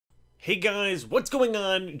Hey guys, what's going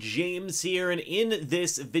on? James here, and in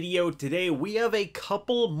this video today, we have a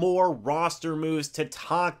couple more roster moves to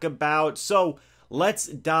talk about, so let's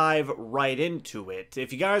dive right into it.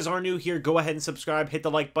 If you guys are new here, go ahead and subscribe, hit the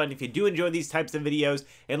like button if you do enjoy these types of videos,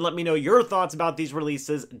 and let me know your thoughts about these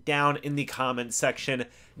releases down in the comment section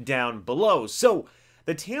down below. So,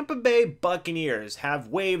 the Tampa Bay Buccaneers have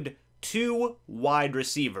waived two wide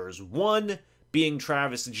receivers, one being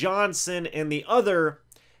Travis Johnson and the other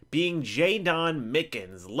being JAYDON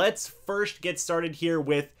Mickens. Let's first get started here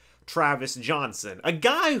with Travis Johnson, a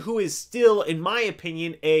guy who is still, in my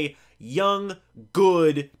opinion, a young,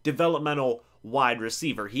 good, developmental wide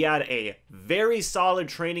receiver. He had a very solid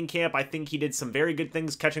training camp. I think he did some very good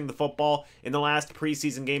things catching the football. In the last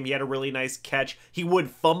preseason game, he had a really nice catch. He would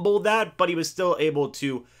fumble that, but he was still able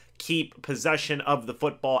to keep possession of the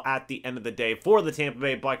football at the end of the day for the Tampa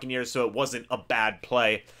Bay Buccaneers, so it wasn't a bad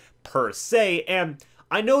play per se. And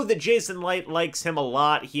I know that Jason Light likes him a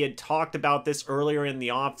lot. He had talked about this earlier in the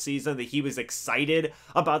offseason, that he was excited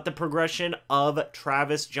about the progression of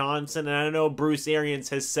Travis Johnson, and I know Bruce Arians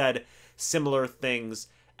has said similar things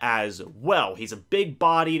as well. He's a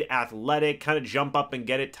big-bodied, athletic, kind of jump up and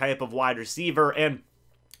get it type of wide receiver, and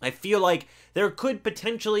I feel like there could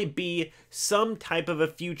potentially be some type of a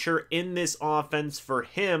future in this offense for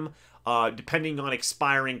him, depending on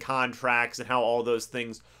expiring contracts and how all those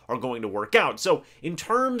things are going to work out. So, in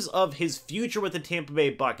terms of his future with the Tampa Bay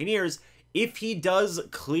Buccaneers, if he does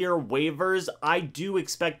clear waivers, I do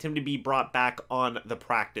expect him to be brought back on the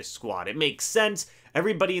practice squad. It makes sense.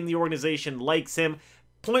 Everybody in the organization likes him.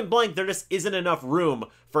 Point blank, there just isn't enough room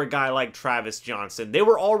for a guy like Travis Johnson. They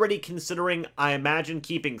were already considering, I imagine,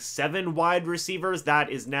 keeping 7 wide receivers. That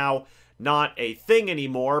is now not a thing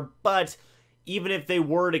anymore, but even if they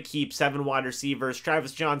were to keep 7 wide receivers,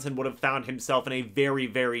 Travis Johnson would have found himself in a very,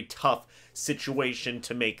 very tough situation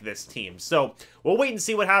to make this team. So, we'll wait and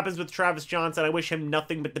see what happens with Travis Johnson. I wish him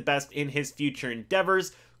nothing but the best in his future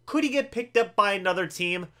endeavors. Could he get picked up by another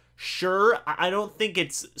team? Sure. I don't think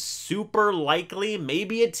it's super likely.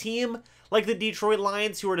 Maybe a team like the Detroit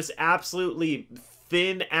Lions, who are just absolutely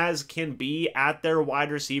thin as can be at their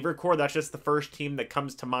wide receiver core. That's just the first team that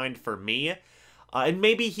comes to mind for me. And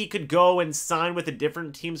maybe he could go and sign with a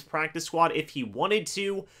different team's practice squad if he wanted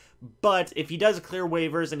to. But if he does clear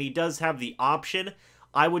waivers and he does have the option,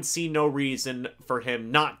 I would see no reason for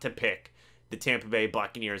him not to pick the Tampa Bay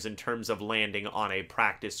Buccaneers in terms of landing on a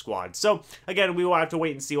practice squad. So, again, we will have to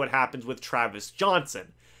wait and see what happens with Travis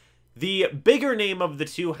Johnson. The bigger name of the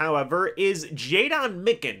two, however, is JAYDON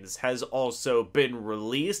Mickens has also been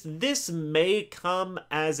released. This may come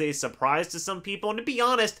as a surprise to some people, and to be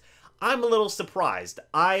honest, I'm a little surprised.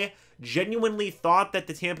 I genuinely thought that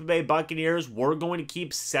the Tampa Bay Buccaneers were going to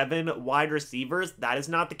keep 7 wide receivers. That is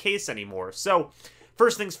not the case anymore. So,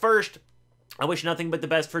 first things first, I wish nothing but the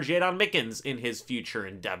best for JAYDON Mickens in his future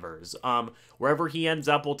endeavors. Wherever he ends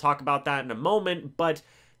up, we'll talk about that in a moment, but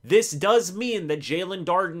this does mean that Jaelon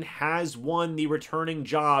Darden has won the returning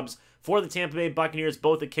jobs for the Tampa Bay Buccaneers,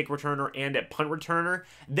 both at kick returner and at punt returner.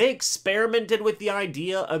 They experimented with the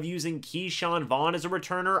idea of using Keshawn Vaughn as a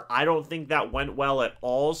returner. I don't think that went well at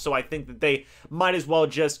all, so I think that they might as well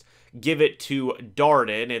just give it to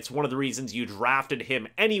Darden. It's one of the reasons you drafted him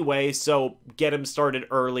anyway, so get him started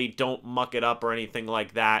early. Don't muck it up or anything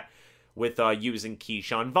like that with using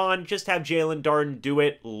Keshawn Vaughn. Just have Jaelon Darden do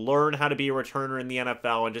it, learn how to be a returner in the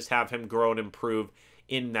NFL, and just have him grow and improve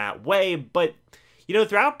in that way. But you know,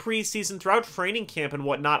 throughout preseason, throughout training camp and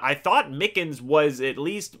whatnot, I thought Mickens was at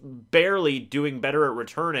least barely doing better at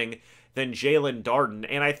returning than Jaelon Darden.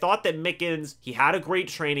 And I thought that Mickens, he had a great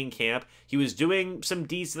training camp. He was doing some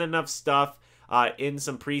decent enough stuff in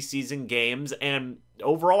some preseason games. And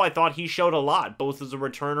overall, I thought he showed a lot, both as a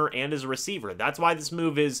returner and as a receiver. That's why this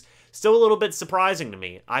move is still a little bit surprising to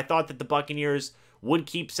me. I thought that the Buccaneers would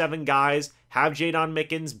keep 7 guys, have JAYDON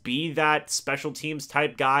Mickens be that special teams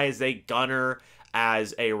type guy as a gunner,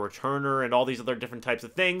 as a returner, and all these other different types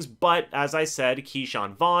of things. But as I said,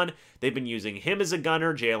 Keshawn Vaughn, they've been using him as a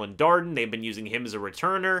gunner. Jaelon Darden, they've been using him as a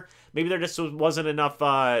returner. Maybe there just wasn't enough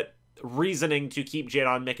reasoning to keep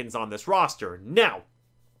JAYDON Mickens on this roster. Now,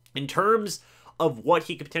 in terms of what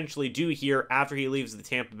he could potentially do here after he leaves the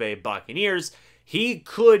Tampa Bay Buccaneers, he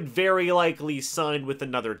could very likely sign with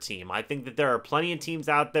another team. I think that there are plenty of teams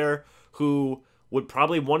out there who would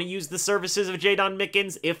probably want to use the services of JAYDON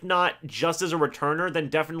Mickens, if not just as a returner, then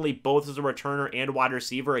definitely both as a returner and wide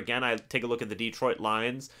receiver. Again, I take a look at the Detroit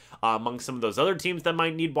Lions, among some of those other teams that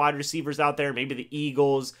might need wide receivers out there, maybe the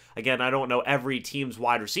Eagles. Again, I don't know every team's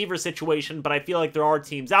wide receiver situation, but I feel like there are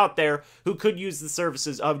teams out there who could use the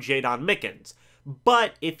services of JAYDON Mickens.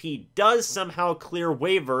 But if he does somehow clear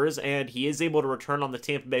waivers and he is able to return on the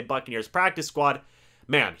Tampa Bay Buccaneers practice squad,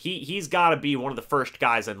 man, he's got to be one of the first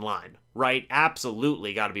guys in line, right?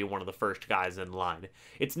 Absolutely got to be one of the first guys in line.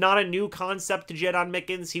 It's not a new concept to JAYDON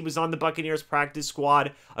Mickens. He was on the Buccaneers practice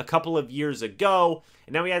squad a couple of years ago,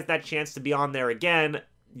 and now he has that chance to be on there again.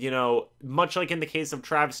 You know, much like in the case of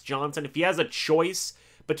Travis Johnson, if he has a choice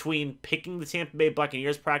between picking the Tampa Bay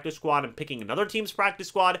Buccaneers practice squad and picking another team's practice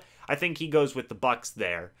squad, I think he goes with the Bucs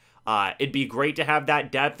there. It'd be great to have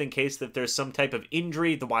that depth in case that there's some type of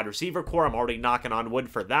injury. The wide receiver core, I'm already knocking on wood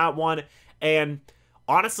for that one. And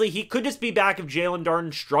honestly, he could just be back if Jalen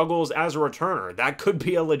Darden struggles as a returner. That could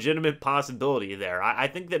be a legitimate possibility there. I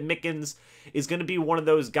think that Mickens is going to be one of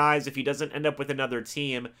those guys, if he doesn't end up with another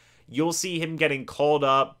team, you'll see him getting called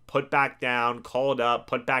up, put back down, called up,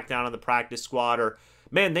 put back down on the practice squad, or,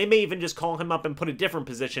 man, they may even just call him up and put a different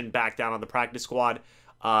position back down on the practice squad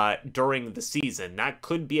during the season. That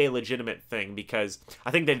could be a legitimate thing because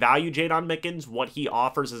I think they value JAYDON Mickens, what he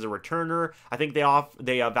offers as a returner. I think they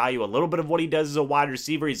value a little bit of what he does as a wide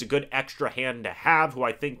receiver. He's a good extra hand to have who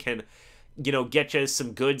I think can, you know, get you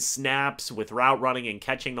some good snaps with route running and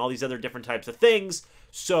catching and all these other different types of things.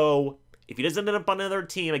 So if he doesn't end up on another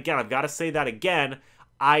team, again, I've got to say that again,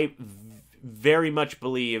 I very much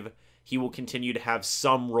believe he will continue to have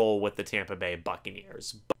some role with the Tampa Bay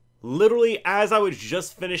Buccaneers. But literally, as I was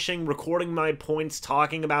just finishing recording my points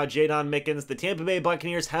talking about JAYDON Mickens, the Tampa Bay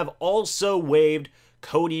Buccaneers have also waived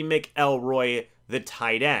Cody McElroy, the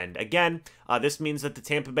tight end. Again, this means that the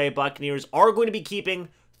Tampa Bay Buccaneers are going to be keeping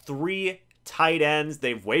 3 tight ends.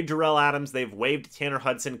 They've waived Darrell Adams, they've waived Tanner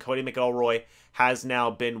Hudson, Cody McElroy has now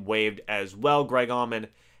been waived as well. Greg Auman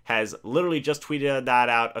has literally just tweeted that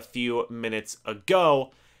out a few minutes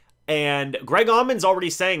ago. And Greg Auman's already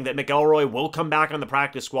saying that McElroy will come back on the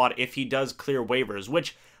practice squad if he does clear waivers,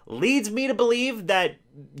 which leads me to believe that,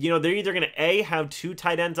 you know, they're either going to A, have 2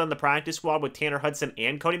 tight ends on the practice squad with Tanner Hudson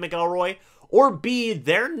and Cody McElroy, or B,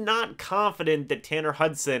 they're not confident that Tanner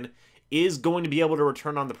Hudson is going to be able to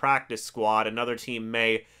return on the practice squad. Another team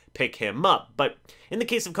may pick him up. But in the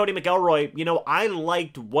case of Cody McElroy, you know, I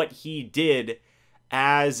liked what he did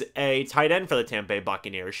as a tight end for the Tampa Bay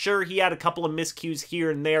Buccaneers. Sure, he had a couple of miscues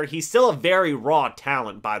here and there. He's still a very raw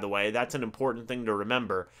talent, by the way. That's an important thing to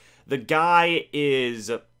remember. The guy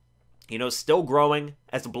is, you know, still growing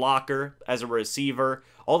as a blocker, as a receiver,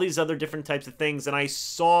 all these other different types of things, and I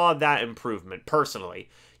saw that improvement personally.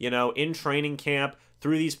 You know, in training camp,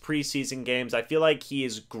 through these preseason games, I feel like he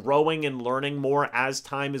is growing and learning more as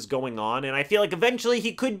time is going on, and I feel like eventually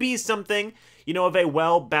he could be something, you know, of a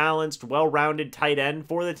well-balanced, well-rounded tight end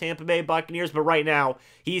for the Tampa Bay Buccaneers, but right now,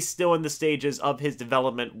 he's still in the stages of his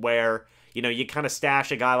development where, you know, you kind of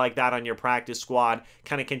stash a guy like that on your practice squad,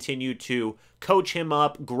 kind of continue to coach him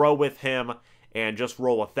up, grow with him, and just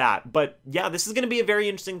roll with that. But yeah, this is going to be a very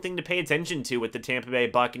interesting thing to pay attention to with the Tampa Bay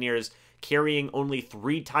Buccaneers carrying only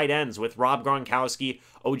 3 tight ends with Rob Gronkowski,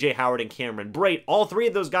 O.J. Howard, and Cameron Brate. All 3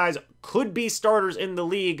 of those guys could be starters in the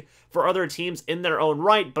league for other teams in their own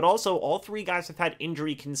right, but also all 3 guys have had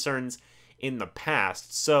injury concerns in the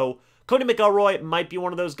past. So Cody McElroy might be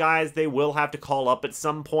one of those guys they will have to call up at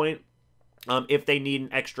some point if they need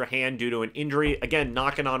an extra hand due to an injury. Again,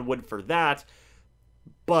 knocking on wood for that.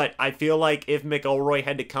 But I feel like if McElroy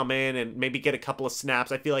had to come in and maybe get a couple of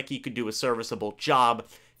snaps, I feel like he could do a serviceable job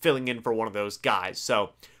filling in for one of those guys.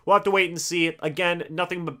 So we'll have to wait and see. Again,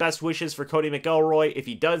 nothing but best wishes for Cody McElroy. If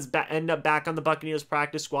he does end up back on the Buccaneers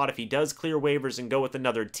practice squad, if he does clear waivers and go with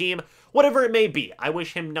another team, whatever it may be, I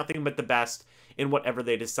wish him nothing but the best in whatever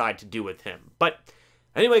they decide to do with him. But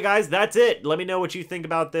anyway, guys, that's it. Let me know what you think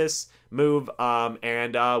about this move,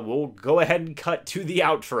 and we'll go ahead and cut to the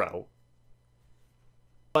outro.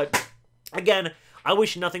 But again, I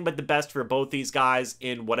wish nothing but the best for both these guys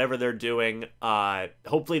in whatever they're doing.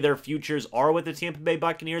 Hopefully their futures are with the Tampa Bay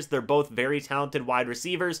Buccaneers. They're both very talented wide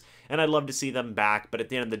receivers, and I'd love to see them back. But at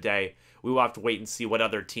the end of the day, we will have to wait and see what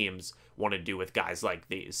other teams want to do with guys like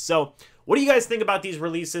these. So what do you guys think about these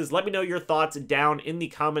releases? Let me know your thoughts down in the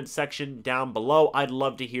comment section down below. I'd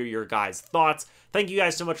love to hear your guys' thoughts. Thank you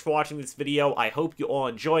guys so much for watching this video. I hope you all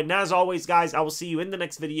enjoyed. And as always, guys, I will see you in the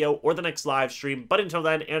next video or the next live stream. But until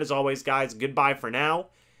then, and as always, guys, goodbye for now,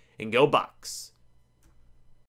 and go Bucs.